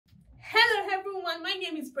everyone, my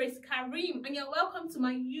name is Praiz and you're welcome to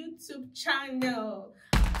my YouTube channel.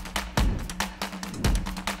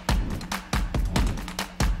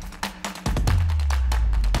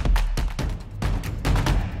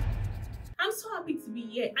 I'm so happy to be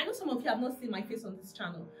here. I know some of you have not seen my face on this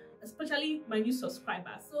channel, especially my new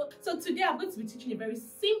subscribers. So today I'm going to be teaching a very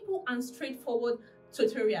simple and straightforward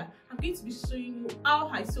tutorial. I'm going to be showing you how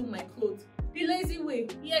I sew my clothes the lazy way.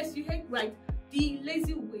 Yes, you heard right, the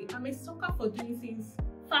lazy way. I'm a sucker for doing things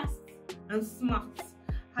fast and smart.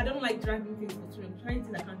 I don't like driving things for too long. I'm trying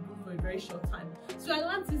things I can do for a very short time. So I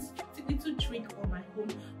learned this little trick on my own,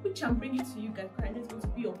 which I'm bringing to you guys because I know it's going to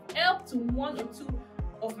be of help to one or two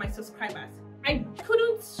of my subscribers. I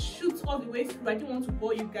couldn't shoot all the way through. I didn't want to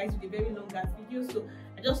bore you guys with a very long ass video, so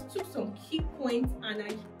I just took some key points and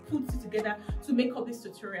I put it together to make up this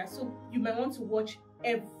tutorial. So you might want to watch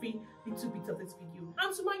every little bit of this video.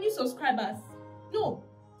 And to my new subscribers, no,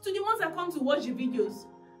 to the ones that come to watch the videos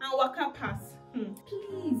and waka pass,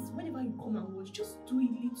 please, whenever you come and watch, just do a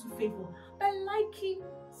little favor by liking,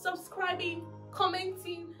 subscribing,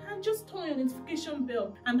 commenting, and just turn on your notification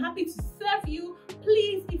bell. I'm happy to serve you.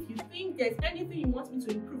 Please, if you think there's anything you want me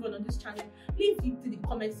to improve on this channel, leave it in the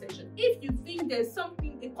comment section. If you think there's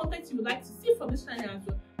something, a content you would like to see from this channel as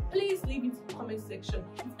well, please leave it in the comment section.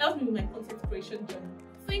 It helps me with my content creation journey.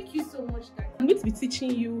 Thank you so much, guys. I'm going to be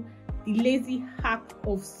teaching you the lazy hack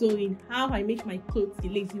of sewing, how I make my clothes the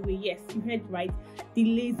lazy way. Yes, you heard right, the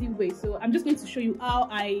lazy way. So I'm just going to show you how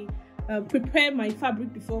I prepare my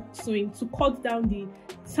fabric before sewing to cut down the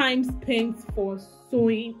time spent for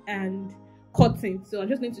sewing and cutting. So I'm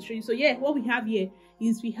just going to show you. So yeah, what we have here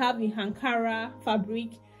is we have the Ankara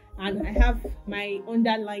fabric, and I have my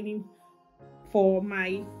underlining for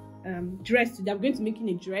my dress today. I'm going to be making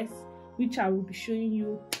a dress which I will be showing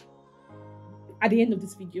you at the end of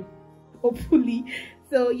this video, hopefully.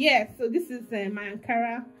 So yeah, so this is my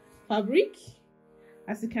Ankara fabric.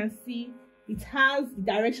 As you can see, it has the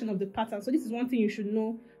direction of the pattern. So this is one thing you should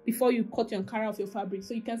know before you cut your Ankara of your fabric.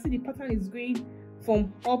 So you can see the pattern is going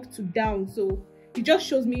from up to down. So it just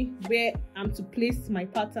shows me where I'm to place my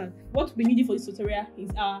pattern. What we need for this tutorial is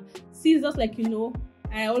our scissors. Like you know,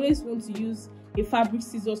 I always want to use a fabric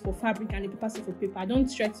scissors for fabric and a paper scissors for paper. I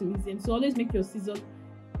don't try to use them. So always make your scissors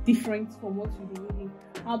different from what you'll be needing.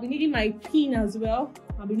 I'll be needing my pin as well.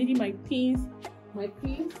 I'll be needing my pins.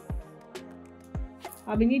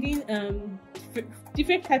 I'll be needing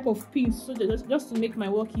different type of pins, so that just to make my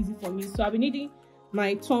work easy for me. So I'll be needing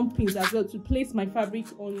my thumb pins as well to place my fabric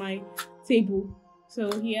on my table. So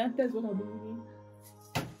here, that's what I'll be needing.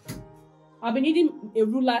 I'll be needing a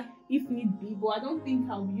ruler if need be, but I don't think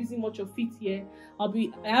I'll be using much of it here. I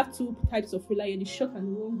have two types of ruler here, the short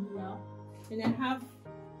and the long ruler, and I have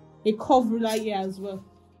a curved ruler here as well.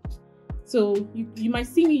 So you might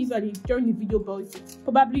see me use it during the video, but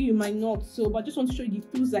probably you might not. So but I just want to show you the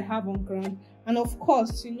tools I have on ground. And of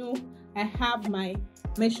course, you know, I have my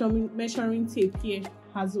measuring tape here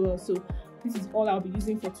as well. So this is all I'll be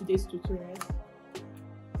using for today's tutorial.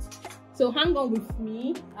 So hang on with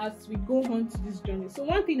me as we go on to this journey. So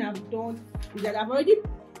one thing I've done is that I've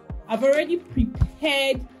already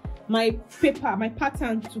prepared my paper, my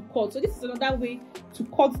pattern to cut. So this is another way to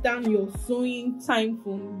cut down your sewing time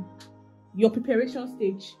from your preparation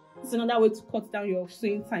stage. This is another way to cut down your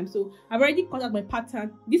sewing time. So I've already cut out my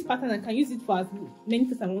pattern. This pattern I can use it for as many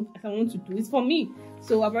things as I want to do. It's for me.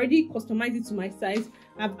 So I've already customized it to my size.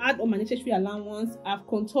 I've added all my necessary allowance. I've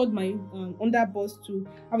contoured my underbust to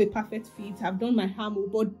have a perfect fit. I've done my armhole,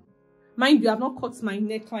 but mind you, I've not cut my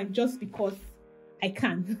neckline just because I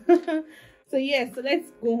can. So yeah, so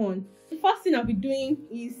let's go on. The first thing I'll be doing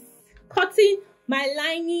is cutting my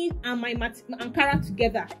lining and my Ankara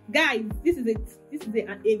together. Guys, this is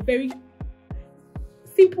a very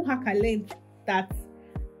simple hack I learned, that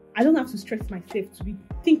I don't have to stress myself to be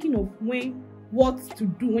thinking of what to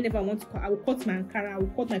do whenever I want to cut. I will cut my Ankara, I will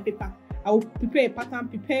cut my paper, I will prepare a pattern,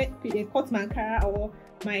 cut my Ankara or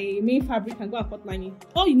my main fabric and go and cut lining.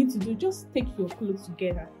 All you need to do, just take your clothes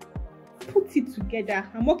together, put it together.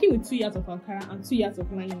 I'm working with 2 yards of Ankara and 2 yards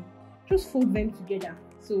of lining. Just fold them together.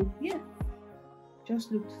 So yeah,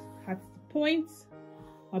 just look at the points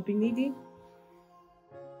I'll be needing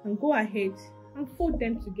and go ahead and fold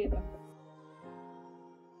them together.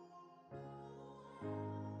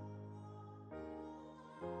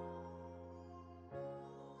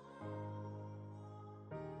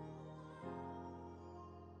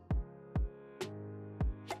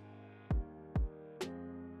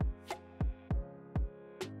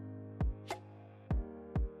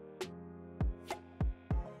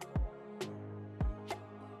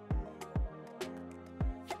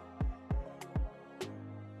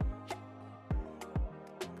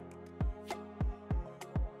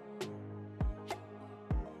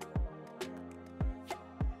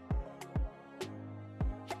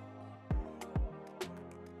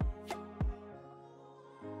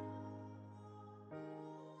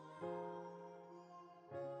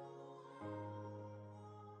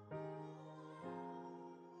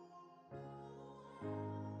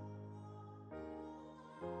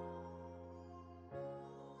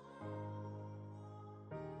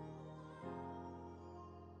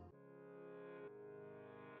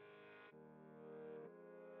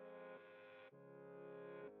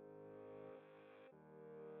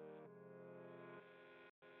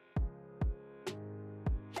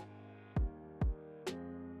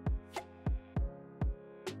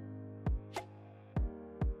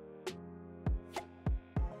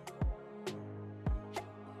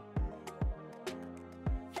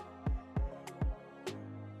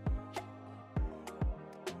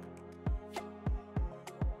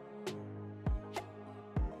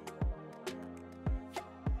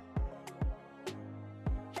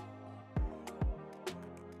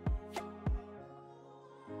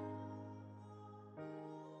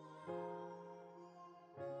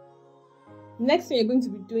 Next thing you're going to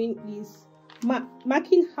be doing is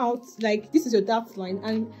marking out, like this is your dart line,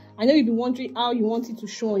 and I know you've been wondering how you want it to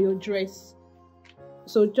show on your dress.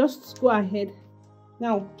 So just go ahead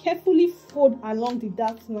now, carefully fold along the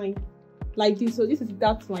dart line like this. So this is the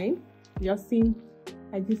dart line you're seeing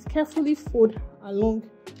like this. Carefully fold along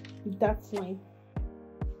the dart line.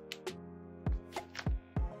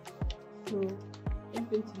 So I'm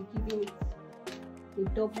going to be giving it a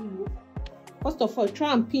double loop. First of all,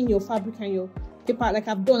 try and pin your fabric and your paper like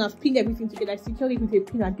I've done. I've pinned everything together. I secured it with a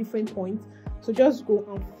pin at different points. So just go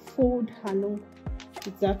and fold along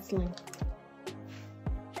the dart line.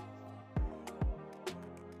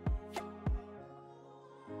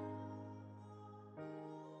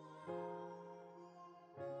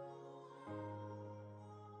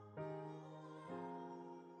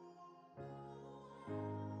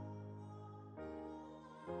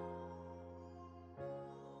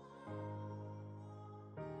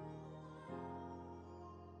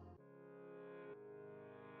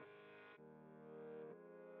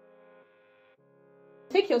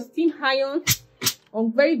 Take your steam iron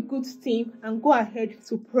on very good steam and go ahead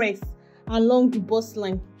to press along the bust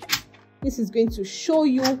line. This is going to show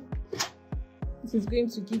you, this is going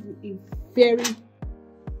to give you a very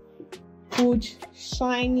good,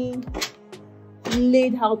 shining,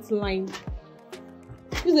 laid out line.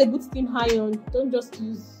 Use a good steam iron. Don't just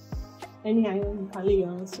use any iron you can lay your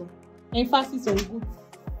hands on. Emphasis on good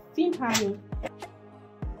steam iron.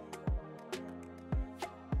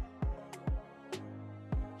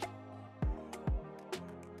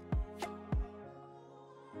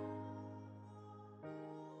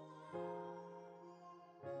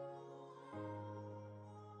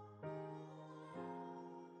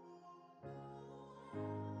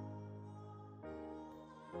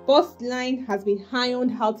 Bust line has been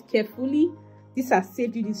ironed out carefully. This has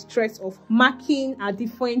saved you the stress of marking at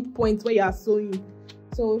different points where you are sewing.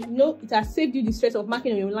 So you know, it has saved you the stress of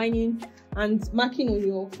marking on your lining and marking on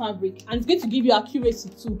your fabric, and it's going to give you accuracy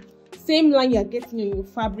too. Same line you are getting on your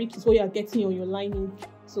fabric is what you are getting on your lining.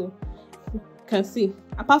 So you can see,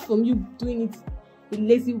 apart from you doing it the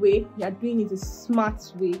lazy way, you are doing it the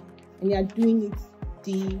smart way, and you are doing it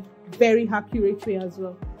the very accurate way as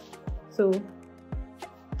well. So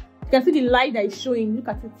you can see the light that is showing. Look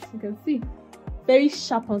at it. You can see very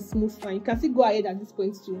sharp and smooth line. You can see go ahead at this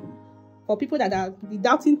point too. For people that are the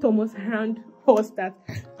doubting Thomas around us that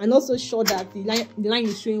are not so sure that the line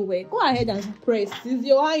is showing well, go ahead and press. This is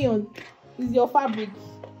your iron. This is your fabric.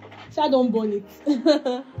 So don't burn it.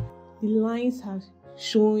 The lines are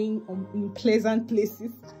showing in pleasant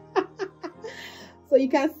places. So you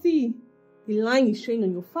can see the line is showing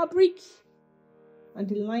on your fabric, and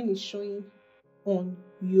the line is showing on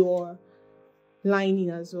your lining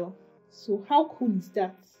as well. So how cool is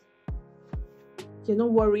that? You're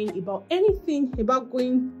not worrying about anything about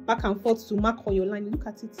going back and forth to mark on your line. Look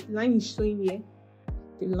at it. The line is showing here.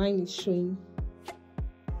 The line is showing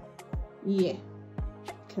here.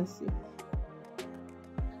 You can see.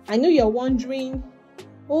 I know you're wondering,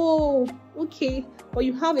 oh, okay, but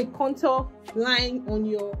you have a contour line on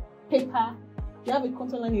your paper. You have a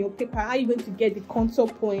contour line on your paper. How are you going to get the contour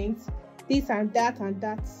points? This and that and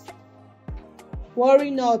that.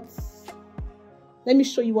 Worry not. Let me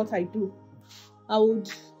show you what I do. I would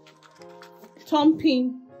thumb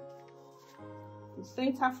pin the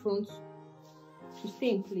center front to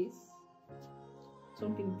stay in place.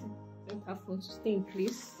 Thumb pin the center front to stay in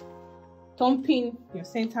place. Thumb pin your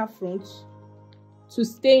center front to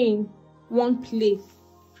stay in one place.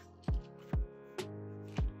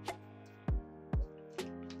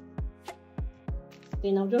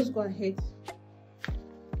 Then I'll just go ahead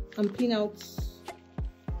and pin out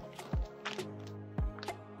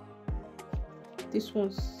this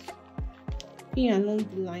one's pin along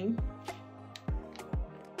the line.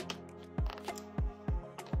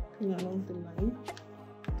 Pin along the line.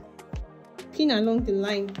 Pin along the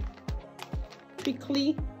line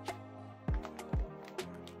quickly.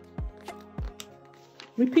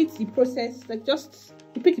 Repeat the process, like just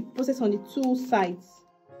repeat the process on the two sides.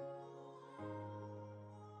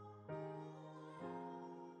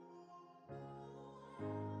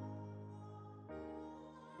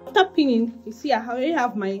 After pinning, you see I already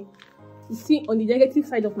have my, you see on the negative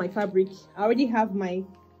side of my fabric, I already have my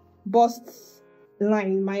bust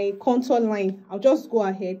line, my contour line. I'll just go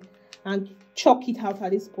ahead and chalk it out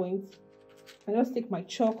at this point. I just take my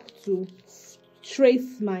chalk to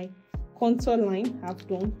trace my contour line. I've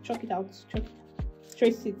done, chalk it out,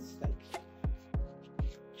 trace it, like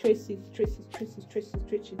trace it, trace it, trace it, trace it,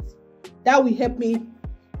 trace it. That will help me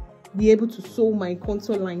be able to sew my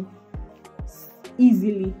contour line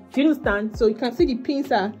easily. Do you understand? So you can see the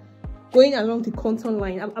pins are going along the contour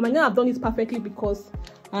line. I might not have done it perfectly because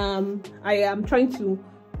I am trying to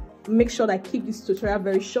make sure that I keep this tutorial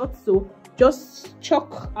very short. So just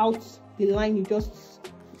chalk out the line you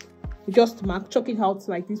just mark, chalk it out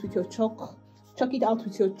like this with your chalk, chalk it out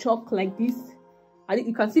with your chalk like this, and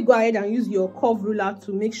you can still go ahead and use your curve ruler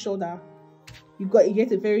to make sure that you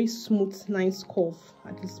get a very smooth, nice curve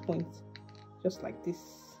at this point, just like this,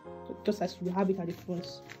 just as you have it at the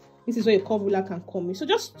front. This is where your curve ruler can come in. So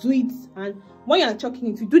just do it, and when you are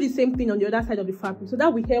chalking it, you do the same thing on the other side of the fabric. So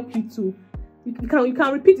that will help you to, you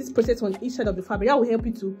can repeat this process on each side of the fabric. That will help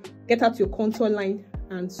you to get out your contour line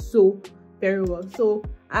and sew very well. So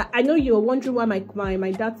I know you're wondering why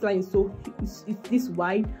my dart line is so it's this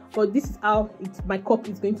wide, but this is how my cup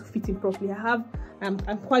is going to fit in properly. I'm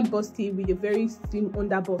quite busty with a very slim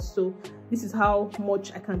underbust, so this is how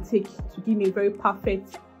much I can take to give me a very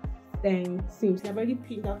perfect seams. I've already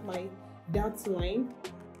pinned out my dart line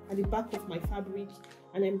at the back of my fabric,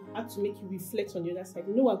 and I have to make it reflect on the other side.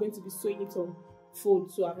 You know we're going to be sewing it on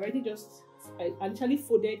fold, so I've already I literally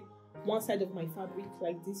folded one side of my fabric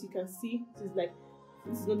like this. You can see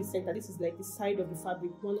this is not the center, this is like the side of the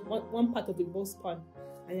fabric, one part of the bust part,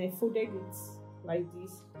 and I folded it like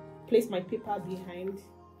this. Place my paper behind,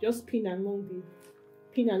 just pin along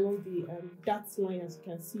the dart line, as you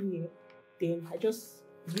can see here. Then I just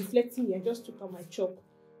reflecting here, I just took out my chalk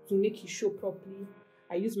to make it show properly.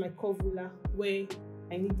 I used my curve ruler where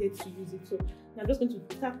I needed to use it. So now I'm just going to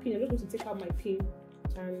tap pin. I'm just going to take out my pin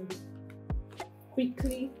and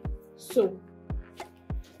quickly sew.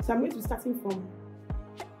 So I'm going to be starting from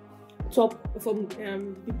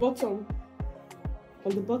the bottom,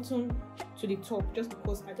 from the bottom to the top, just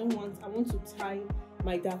because I want to tie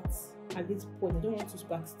my darts at this point. I don't want to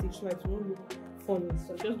back stitch so it won't look funny.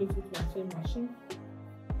 So I'm just going to go to my sewing machine.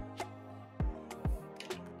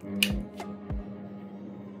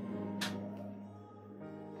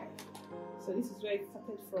 So this is where it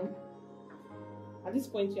started from. At this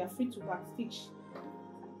point, you are free to back stitch.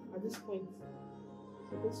 At this point,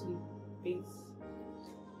 so go to the base.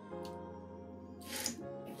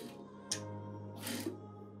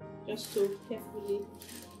 Just sew carefully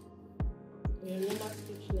on your normal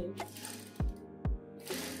stitch length.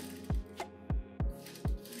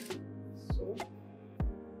 So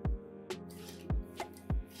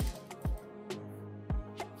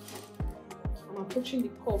I'm approaching the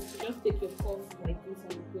curve, so just take your curve like this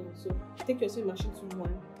and going. So take your sewing machine to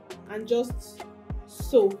one and just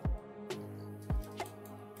sew.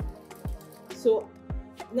 So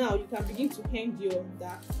now you can begin to hang your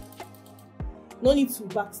dart. No need to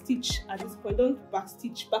back stitch at this point. Don't back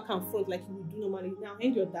stitch back and front like you would do normally. Now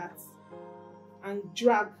hang your dart and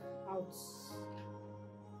drag out.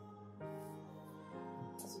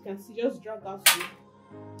 As you can see, just drag out.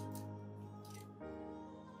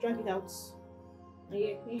 Drag it out. And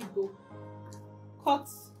here you go. Cut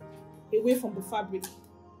away from the fabric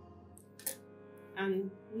and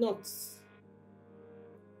knots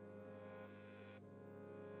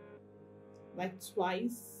like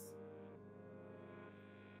twice.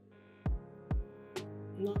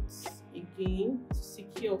 Knots again to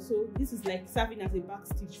secure. So this is like serving as a back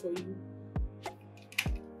stitch for you.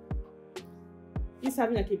 It's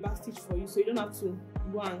serving like a back stitch for you, so you don't have to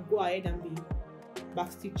go ahead and be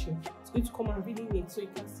back stitching. It's going to come out really neat. So you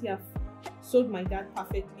can see I've sewed my dart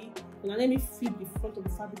perfectly. And now let me flip the front of the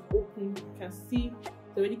fabric open. You can see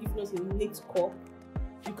it's already giving us a neat curve.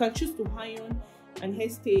 You can choose to iron and hair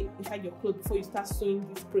stay inside your clothes before you start sewing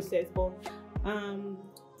this process, but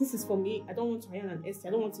this is for me. I don't want to iron and hair stay.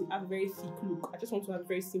 I don't want to have a very thick look. I just want to have a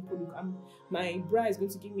very simple look. My bra is going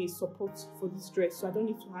to give me a support for this dress, so I don't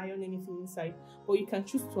need to iron anything inside. But you can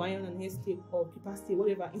choose to iron and hair stay or paper stay,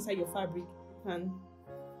 whatever, inside your fabric. You can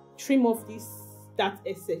trim off this dart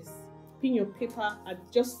excess. Pin your paper and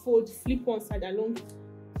just fold, flip one side along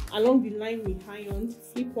the line we ironed.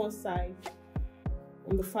 Flip one side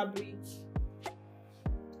on the fabric.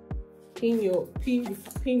 Place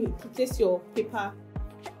your paper,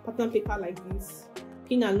 pattern paper like this.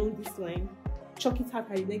 Pin along this line. Chalk it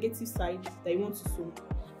out at the negative side that you want to sew.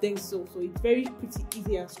 Then sew. So it's very pretty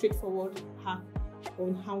easy and straightforward hack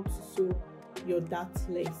on how to sew your dart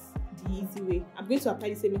lace the easy way. I'm going to apply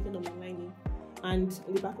the same method on my lining and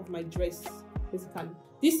on the back of my dress, basically.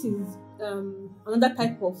 This is another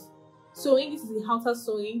type of sewing. This is the outer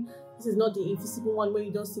sewing. This is not the invisible one where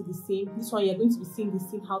you don't see the seam. This one you're going to be seeing the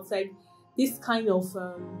seam outside. This kind of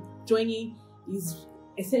joining is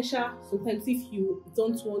essential sometimes if you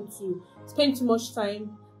don't want to spend too much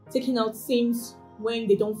time taking out seams when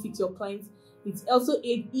they don't fit your clients. It's also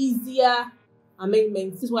an easier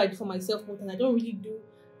amendment. This is what I do for myself more than I don't really do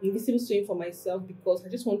invisible sewing for myself because I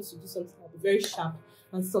just want to do something that will be very sharp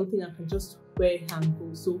and something I can just wear and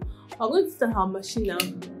go. So I'm going to start our machine now,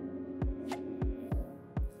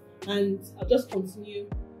 and I'll just continue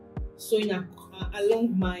sewing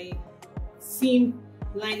along my seam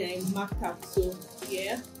line I marked out. So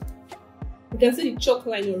yeah, you can see the chalk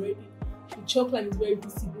line already. The chalk line is very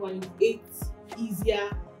visible and it aids easier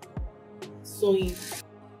sewing.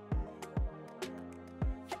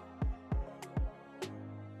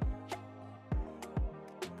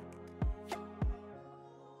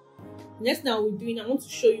 Next now we're doing, I want to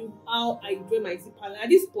show you how I draw my zipper. And at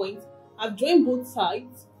this point, I've drawn both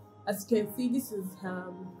sides. As you can see, this is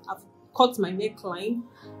I've cut my neckline.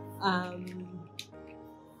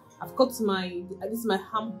 I've cut my, this is my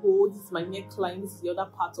armhole, this is my neckline, this is the other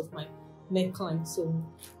part of my neckline. So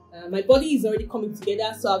my body is already coming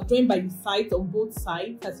together. So I've drawn by the sides on both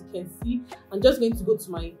sides, as you can see. I'm just going to go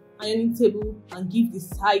to my ironing table and give the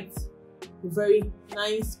sides a very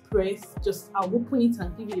nice press. Just I'll open it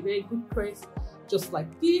and give it a very good press, just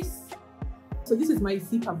like this. So this is my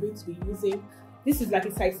zip I'm going to be using. This is like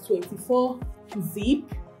a size 24 zip.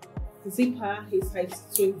 The zipper is size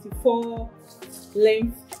 24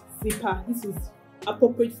 length zipper. This is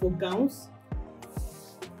appropriate for gowns.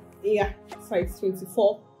 Yeah, size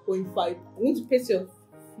 24.5. I'm going to place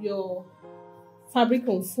your fabric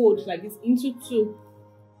on fold like this into two,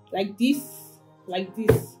 like this.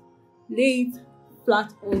 Lay it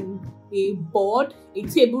flat on a board, a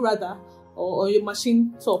table rather, or a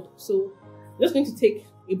machine top. So I'm just going to take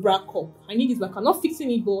a bra cup. I need this back. I'm not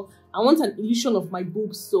fixing it, but I want an illusion of my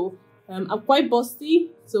boobs. So I'm quite busty,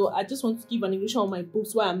 so I just want to give an illusion of my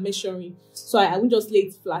boobs while I'm measuring. So I won't just lay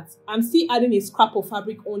it flat. I'm still adding a scrap of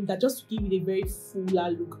fabric on that just to give it a very fuller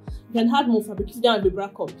look. You can add more fabric. If you don't have a bra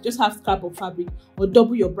cup, just have scrap of fabric or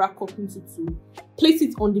double your bra cup into two. Place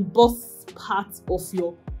it on the bust part of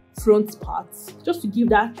your front part just to give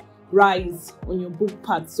that rise on your boob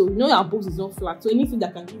part. So you know your boobs is not flat, so anything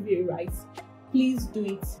that can give you a rise, please do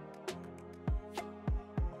it.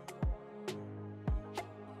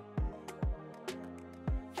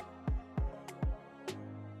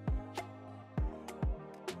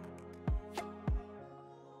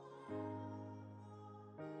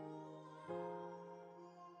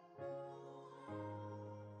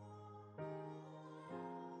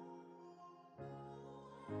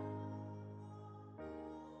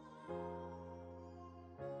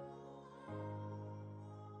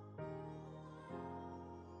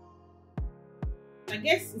 I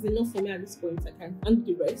guess it's enough for me at this point. I can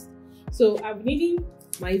undo the rest. So I'm needing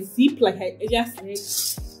my zip, like I just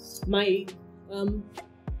said, my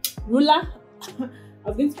ruler.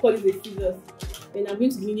 I'm going to call it the scissors. Then I'm going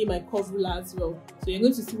to be needing my curve ruler as well. So you're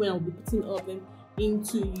going to see when I'll be putting all of them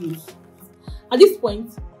into use. At this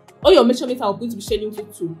point, all your measurements are going to be shared into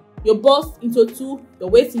two. Your bust into two, your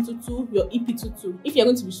waist into two, your hip into two. If you're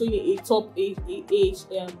going to be showing a top,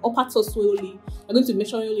 upper torso only, you're going to be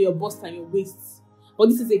measuring only your bust and your waist. But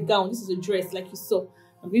this is a gown, this is a dress, like you saw.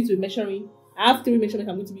 I'm going to be measuring. I have three measurements.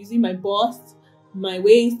 I'm going to be using my bust, my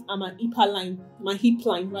waist, and my hip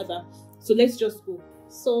line rather. So let's just go.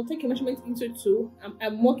 So take a measurement into two.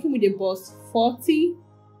 I'm working with a bust 40.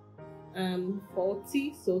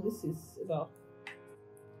 40. So this is about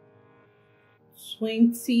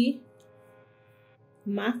 20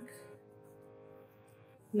 mark.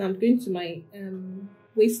 Now I'm going to my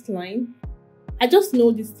waistline. I just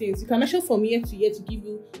know these things. You can measure from here to here to give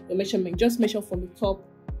you your measurement. Just measure from the top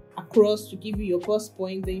across to give you your bust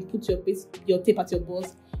point. Then you put your tape at your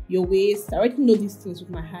bust, your waist. I already know these things with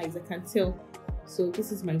my eyes. I can tell. So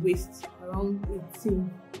this is my waist, around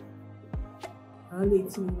 18. Around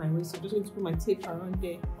 18 in my waist. So I'm just going to put my tape around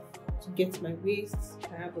there to get my waist.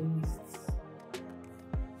 I have a waist.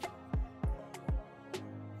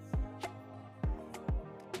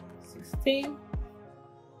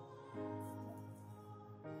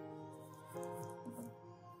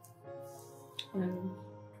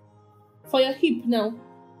 For your hip now,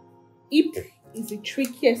 hip is the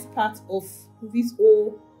trickiest part of this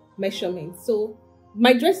whole measurement. So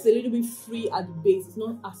my dress is a little bit free at the base. It's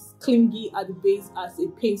not as clingy at the base as a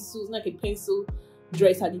pencil. It's like a pencil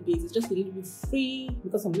dress at the base. It's just a little bit free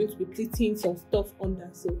because I'm going to be pleating some stuff under.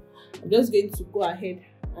 So I'm just going to go ahead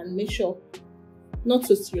and measure. Not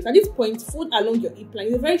so serious. At this point, fold along your hip line.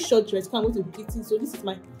 It's a very short dress. I'm going to be pleating. So this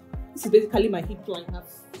is basically my hip line.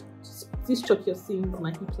 This chop you're seeing is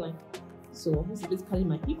my hip line. So this is basically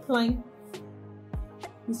my hip line.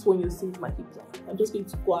 This one you're seeing is my hip line. I'm just going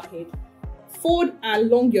to go ahead. Fold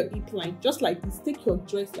along your hip line, just like this. Take your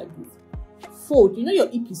dress like this. Fold. You know your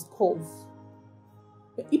hip is curved.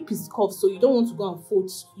 Your hip is curved, so you don't want to go and fold.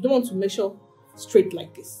 You don't want to measure straight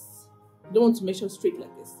like this. You don't want to measure straight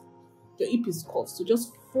like this. Your hip is curved, so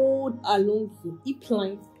just fold along your hip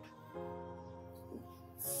line.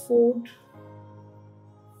 Fold,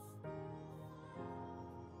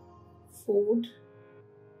 fold,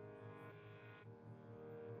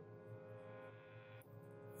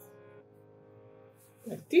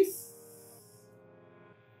 like this.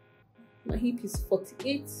 My hip is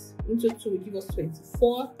 48, into 2 will give us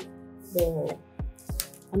 24, but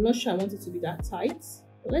I'm not sure I want it to be that tight,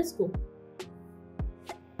 but let's go.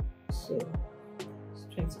 So it's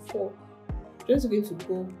 24. Just going to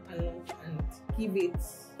go along and give it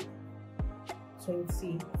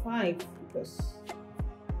 25 because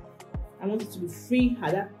I want it to be free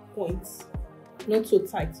at that point, not so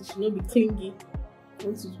tight. It should not be clingy. I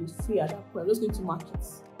want it to be free at that point. I'm just going to mark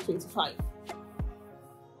it 25.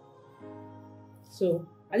 So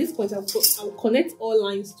at this point, I'll connect all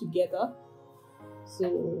lines together.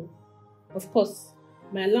 So of course,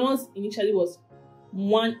 my allowance initially was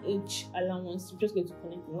 1 inch allowance. I'm just going to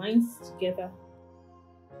connect the lines together.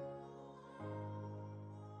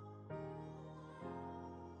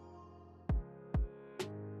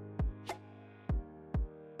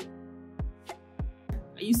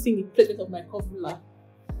 I'm using the placement of my curve ruler.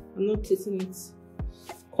 I'm not placing it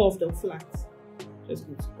curved or flat. Just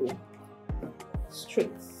going to go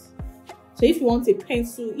straight. So if you want a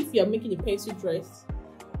pencil, if you are making a pencil dress,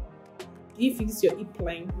 if it is your hip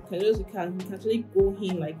line, you can actually go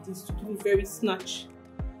in like this to give it very snatch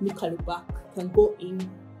look at the back. You can go in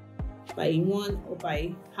by 1 or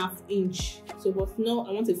by ½ inch. So but now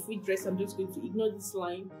I want a free dress. I'm just going to ignore this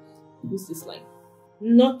line, use this line.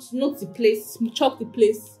 Not the place, chalk the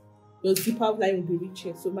place your zipper line will be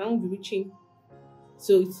reaching. So mine will be reaching.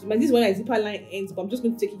 So this is where my zipper line ends, but I'm just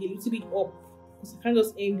going to take it a little bit up because I can't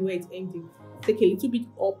just end where it's ending. Take a little bit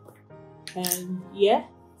up, and yeah,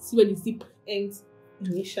 see where the zip ends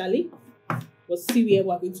initially, but see where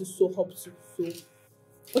we're going to sew up to. So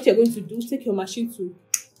what you're going to do, take your machine to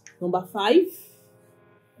number 5.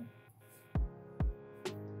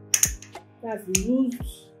 That's the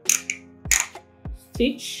loose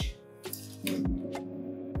stitch.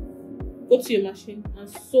 Go to your machine and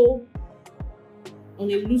sew on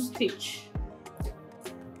a loose stitch.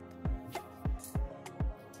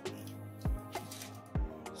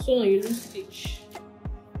 Sew on your loose stitch.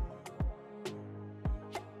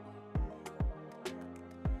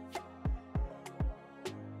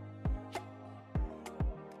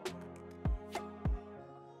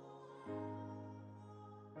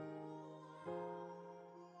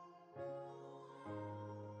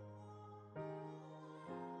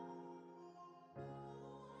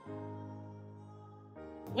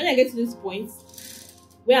 When I get to this point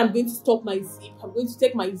where I'm going to stop my zip, I'm going to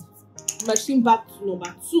take my machine back to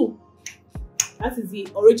number 2. That is the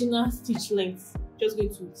original stitch length. Just going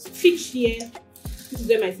to stitch here. This is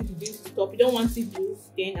where my zip is going to stop. You don't want it to move,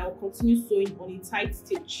 then I'll continue sewing on a tight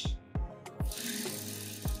stitch.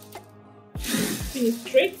 Finish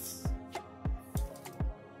straight.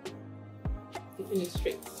 Finish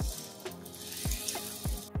straight.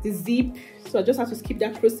 The zip. So I just have to skip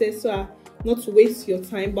that process so not to waste your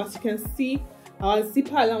time. But you can see our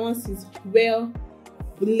zipper allowance is well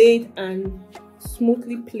laid and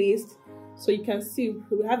smoothly placed. So you can see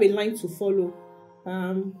we have a line to follow.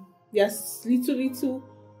 There's little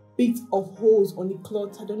bits of holes on the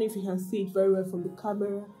cloth. I don't know if you can see it very well from the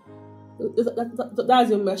camera. That's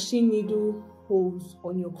your machine needle holes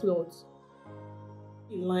on your cloth.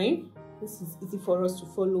 The line, this is easy for us to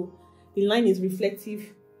follow. The line is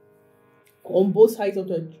reflective on both sides of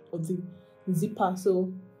the zipper,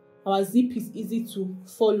 so our zip is easy to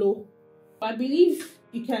follow. I believe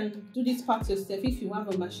you can do this part yourself if you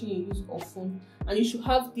have a machine you use often, and you should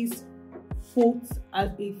have this fold as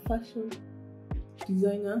a fashion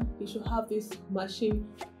designer. You should have this machine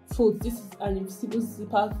fold. This is an invisible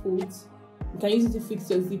zipper fold. You can use it to fix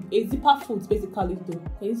your zip. A zipper fold basically though.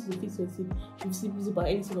 You can use it to fix your zip, invisible zipper,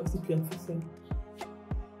 any sort of zip you're fixing.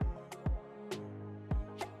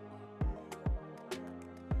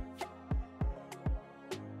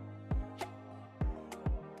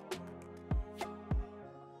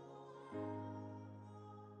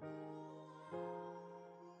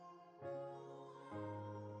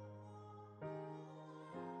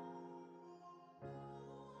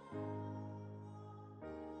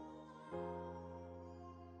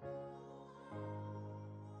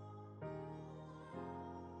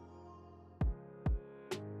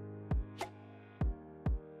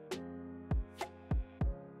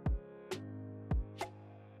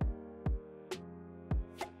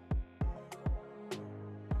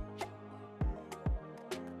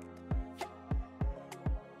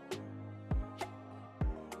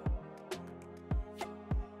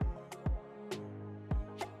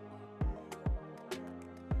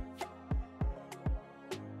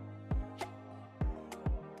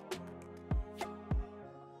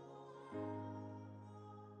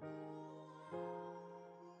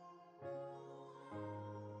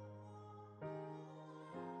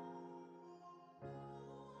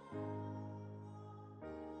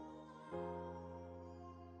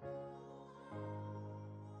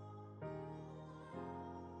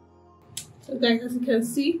 So guys, as you can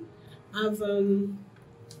see, I've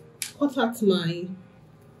cut out my,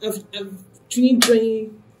 I've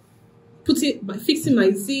drained, put it by fixing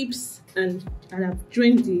my zips, and I've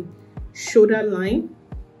drained the shoulder line.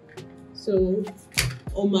 So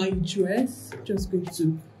on my dress, just going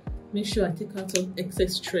to make sure I take out all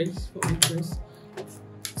excess threads for my dress.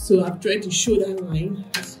 So I've drained the shoulder line,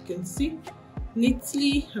 as you can see,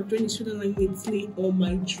 neatly. I've drained the shoulder line neatly on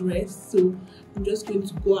my dress. So I'm just going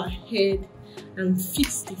to go ahead and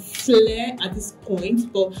fix the flare at this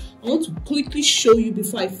point, but I want to quickly show you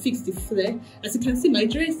before I fix the flare. As you can see, my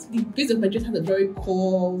dress, the base of my dress has a very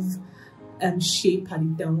curved shape at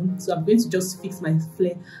the down, so I'm going to just fix my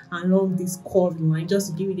flare along this curved line,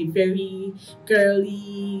 just to give it a very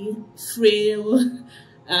girly, frail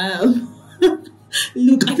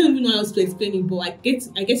look. I don't even know how else to explain it, but I guess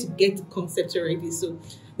you get the concept already. So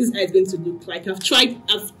this is how it's going to look like. I've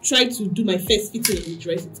tried to do my first fitting of the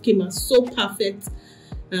dress. It came out so perfect,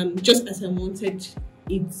 just as I wanted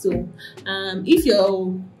it. So if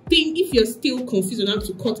you're still confused on how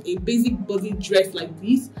to cut a basic body dress like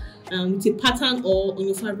this with a pattern or on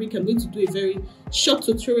your fabric, I'm going to do a very short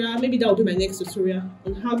tutorial. Maybe that will be my next tutorial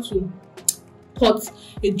on how to cut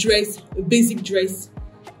a dress, a basic dress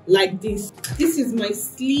like this. This is my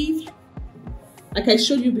sleeve. Like I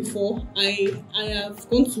showed you before, I have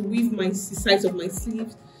gone to weave the sides of my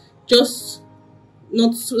sleeve, just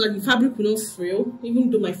not so that the fabric will not frail. Even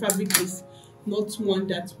though my fabric is not one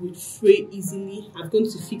that would fray easily, I'm going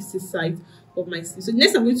to fix the side of my sleeve. So the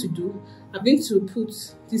next I'm going to do, I'm going to put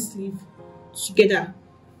this sleeve together.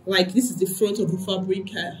 Like this is the front of the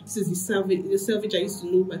fabric. This is the selvage I used to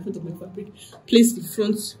know my front of my fabric. Place the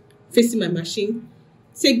front facing my machine.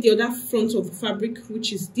 Take the other front of the fabric,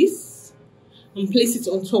 which is this, and place it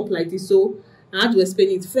on top like this. So I have to explain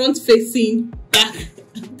it, front facing back.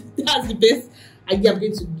 That's the best idea I'm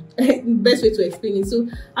going to the best way to explain it. So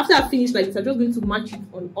after I finish like this, I'm just going to match it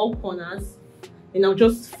on all corners, and I'll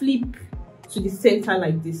just flip to the center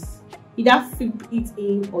like this. Either flip it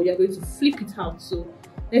in or you're going to flip it out. So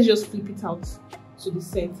let's just flip it out to the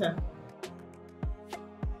center.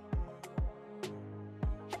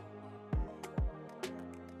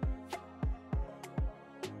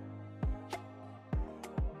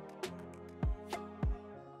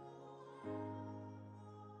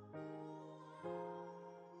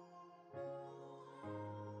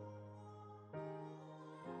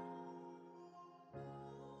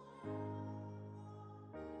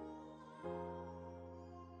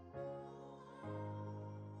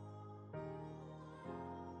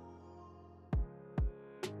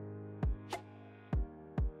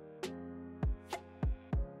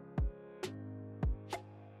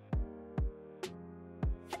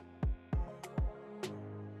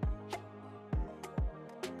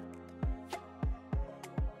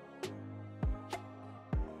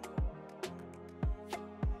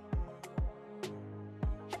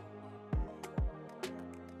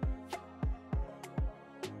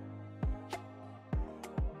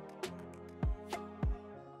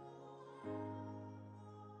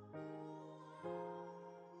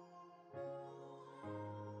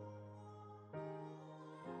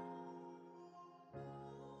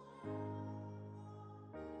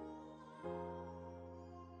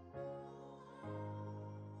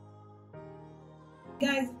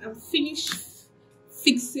 Guys, I've finished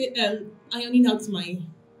fixing ironing out my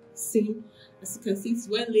seam. As you can see, it's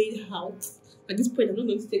well laid out. At this point, I'm not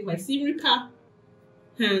going to take my seam ripper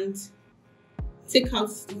and take out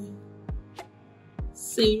the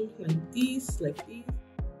seam like this,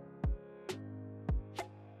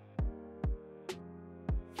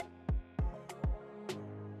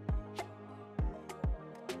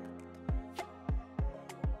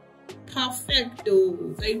 Perfect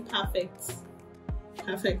though, very perfect.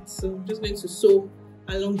 So I'm just going to sew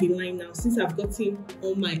along the line now. Since I've gotten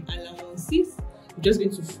all my allowances, I'm just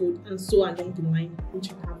going to fold and sew along the line,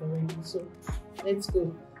 which I have already. So let's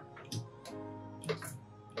go.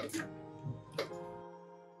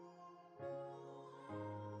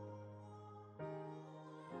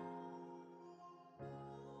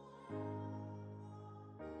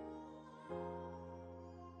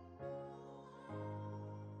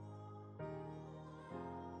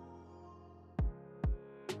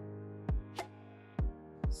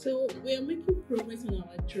 So we are making progress on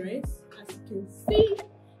our dress. As you can see,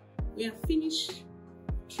 we have finished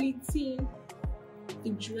pleating the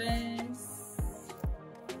dress.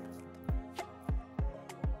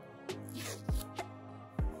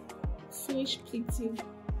 Finished pleating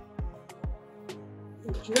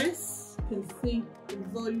the dress. You can see the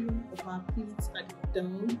volume of our pleats at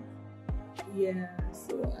down. Yeah,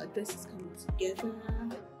 so our dress is coming together.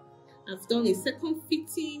 I've done a second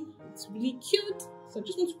fitting. It's really cute. So I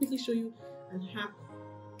just want to quickly show you an hack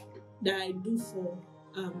that I do for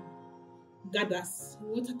gathers.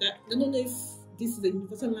 I don't know if this is a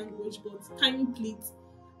universal language, but tiny pleats,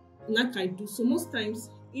 that I do. So most times,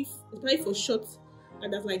 if especially for short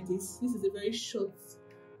gathers like this is a very short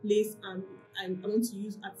lace, and I want to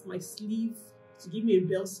use at my sleeve to give me a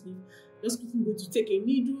bell sleeve. Just quickly going to take a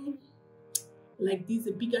needle like this,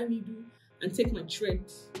 a bigger needle, and take my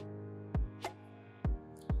thread.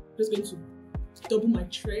 Just going to double my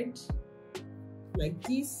thread like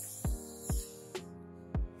this.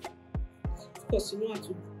 Of course, you know how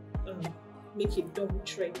to make a double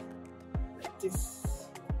thread like this.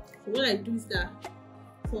 So what I do is that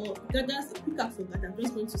for gathers, quicker for gather, I'm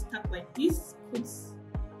just going to start like this, put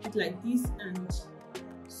it like this, and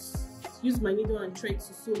use my needle and thread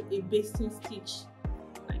to sew a basting stitch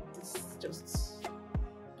like this. Just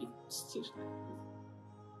a stitch like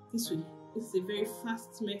this. This way. This is a very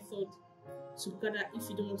fast method to gather if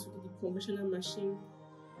you don't want to do the conventional machine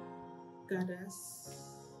gathers.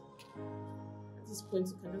 At this point,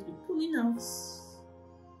 you can just be pulling out.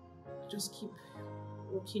 Just keep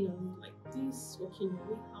working on it like this, working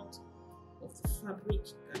your way out of the fabric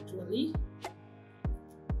gradually.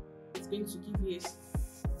 It's going to give you a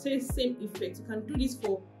same effect. You can do this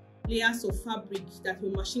for layers of fabric that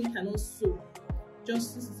your machine cannot sew.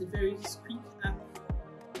 Just this is a very quick app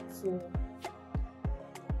for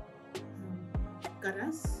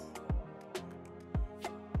gathers.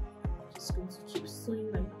 Just going to keep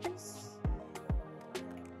sewing like this.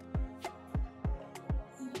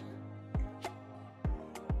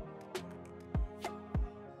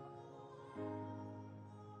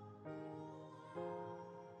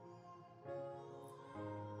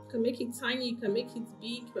 You can make it tiny, you can make it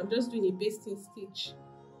big, but I'm just doing a basting stitch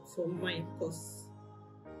for mine because,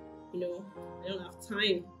 you know, I don't have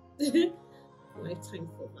time. Lifetime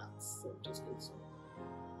for that, so I'm just going to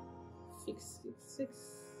fix.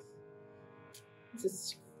 This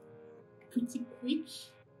is pretty quick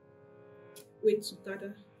way to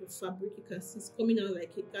gather the fabric. You can see it's coming out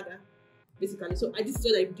like a gather basically. So this is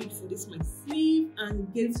what I did for this my sleeve,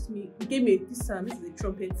 and gave me this is a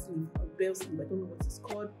trumpet sleeve or bell sleeve, I don't know what it's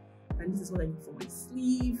called, and this is what I did for my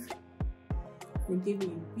sleeve. It gave me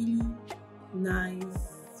a really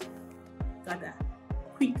nice gather,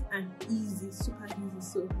 quick and easy, super easy.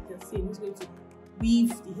 So you can see I'm just going to weave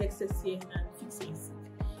the excess here and fix my sleeve.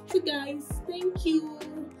 So guys, thank you.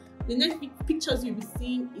 The next pictures you'll be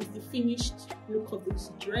seeing is the finished look of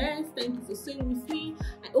this dress. Thank you for staying with me.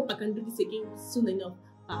 I hope I can do this again soon enough.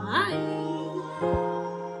 Bye.